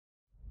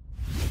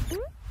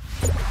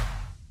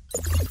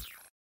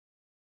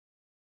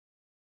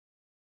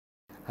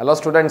Hello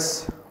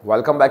students,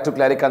 welcome back to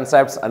CLARI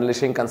Concepts,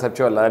 Unleashing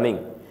Conceptual Learning.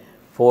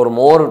 For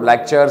more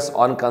lectures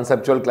on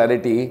conceptual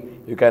clarity,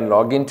 you can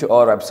log into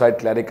our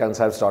website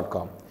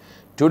clariconcepts.com.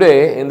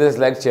 Today in this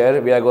lecture,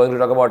 we are going to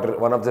talk about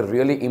one of the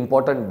really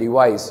important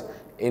device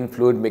in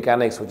fluid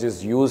mechanics which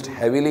is used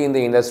heavily in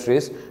the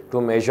industries to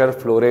measure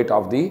flow rate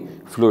of the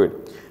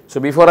fluid.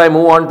 So before I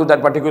move on to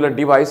that particular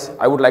device,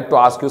 I would like to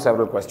ask you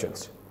several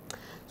questions.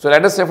 So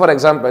let us say, for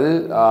example,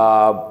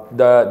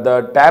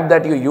 the tap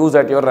that you use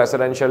at your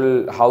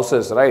residential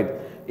houses, right?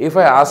 If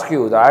I ask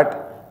you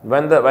that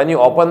when you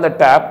open the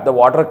tap, the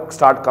water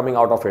start coming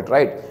out of it,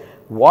 right?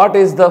 What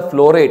is the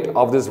flow rate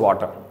of this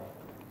water?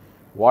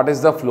 What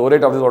is the flow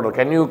rate of this water?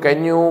 Can you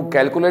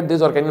calculate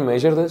this or can you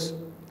measure this?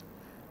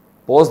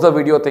 Pause the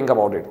video, think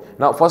about it.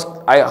 Now, first,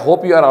 I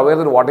hope you are aware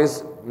that what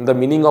is the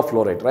meaning of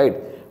flow rate, right?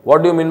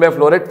 What do you mean by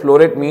flow rate? Flow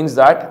rate means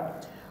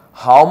that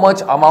how much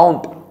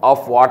amount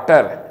of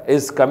water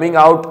is coming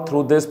out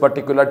through this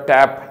particular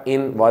tap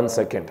in 1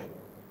 second.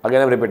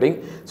 Again, I am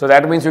repeating. So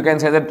that means you can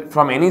say that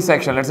from any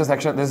section, let's say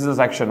section, this is the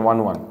section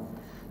 1-1.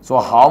 So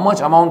how much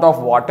amount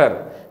of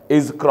water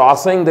is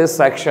crossing this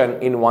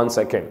section in 1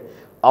 second?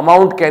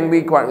 Amount can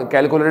be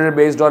calculated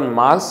based on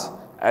mass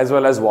as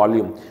well as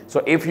volume.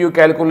 So if you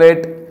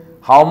calculate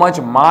how much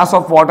mass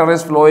of water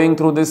is flowing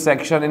through this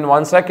section in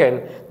 1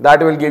 second,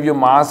 that will give you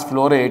mass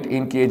flow rate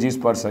in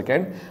kgs per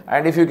second.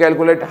 And if you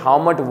calculate how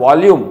much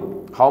volume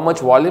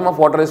of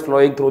water is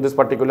flowing through this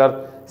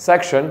particular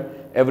section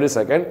every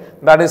second,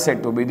 that is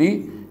said to be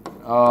the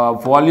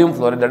volume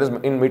flow rate, that is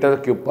in meter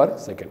cube per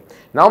second.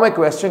 Now my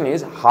question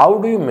is, how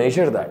do you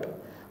measure that?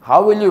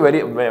 How will you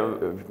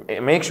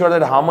make sure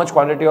that how much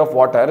quantity of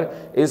water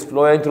is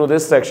flowing through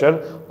this section,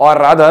 or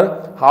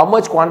rather how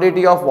much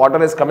quantity of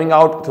water is coming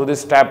out through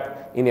this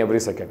tap in every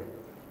second?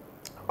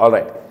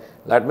 Alright,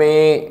 let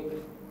me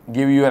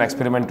give you an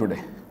experiment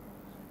today.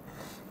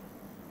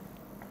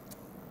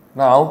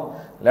 Now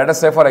let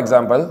us say, for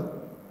example,